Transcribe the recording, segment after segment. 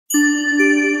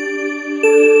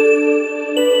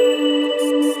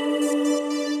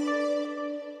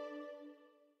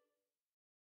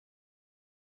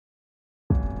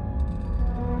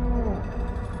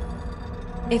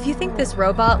If you think this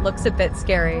robot looks a bit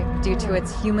scary due to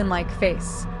its human-like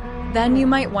face, then you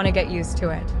might want to get used to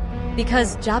it.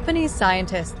 Because Japanese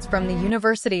scientists from the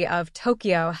University of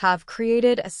Tokyo have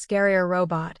created a scarier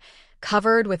robot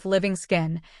covered with living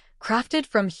skin, crafted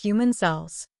from human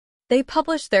cells. They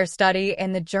published their study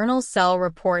in the journal Cell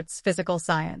Reports Physical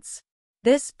Science.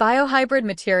 This biohybrid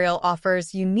material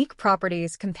offers unique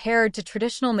properties compared to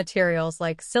traditional materials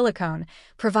like silicone,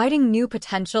 providing new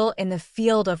potential in the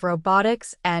field of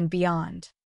robotics and beyond.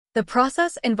 The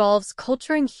process involves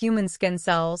culturing human skin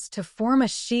cells to form a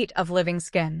sheet of living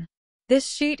skin. This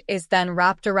sheet is then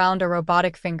wrapped around a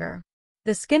robotic finger.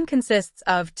 The skin consists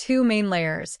of two main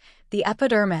layers, the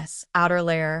epidermis, outer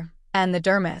layer, and the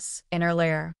dermis, inner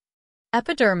layer.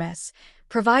 Epidermis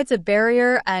provides a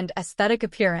barrier and aesthetic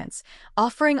appearance,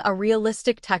 offering a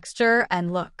realistic texture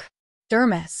and look.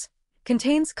 Dermis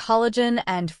contains collagen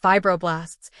and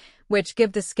fibroblasts, which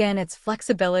give the skin its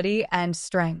flexibility and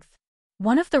strength.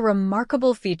 One of the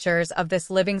remarkable features of this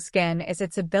living skin is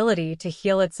its ability to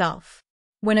heal itself.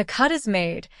 When a cut is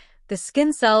made, the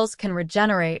skin cells can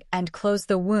regenerate and close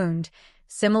the wound,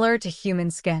 similar to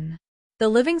human skin. The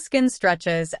living skin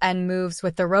stretches and moves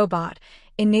with the robot,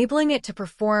 enabling it to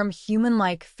perform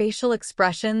human-like facial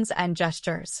expressions and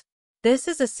gestures. This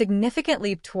is a significant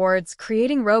leap towards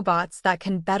creating robots that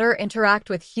can better interact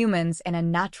with humans in a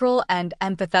natural and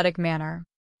empathetic manner.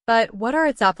 But what are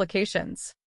its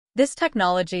applications? This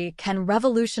technology can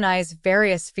revolutionize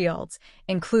various fields,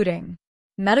 including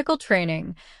medical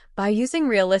training, by using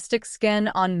realistic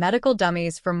skin on medical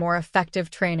dummies for more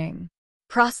effective training.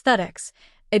 Prosthetics,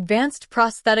 advanced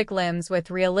prosthetic limbs with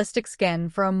realistic skin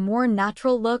for a more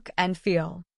natural look and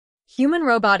feel.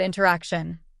 Human-robot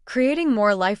interaction, creating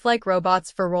more lifelike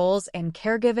robots for roles in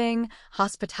caregiving,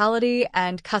 hospitality,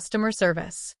 and customer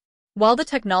service. While the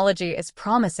technology is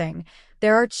promising,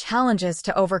 there are challenges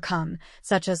to overcome,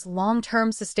 such as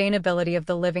long-term sustainability of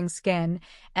the living skin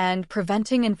and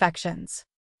preventing infections.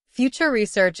 Future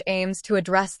research aims to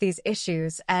address these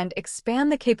issues and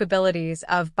expand the capabilities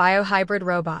of biohybrid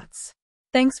robots.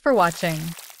 Thanks for watching.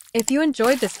 If you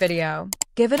enjoyed this video,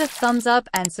 give it a thumbs up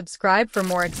and subscribe for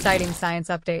more exciting science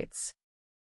updates.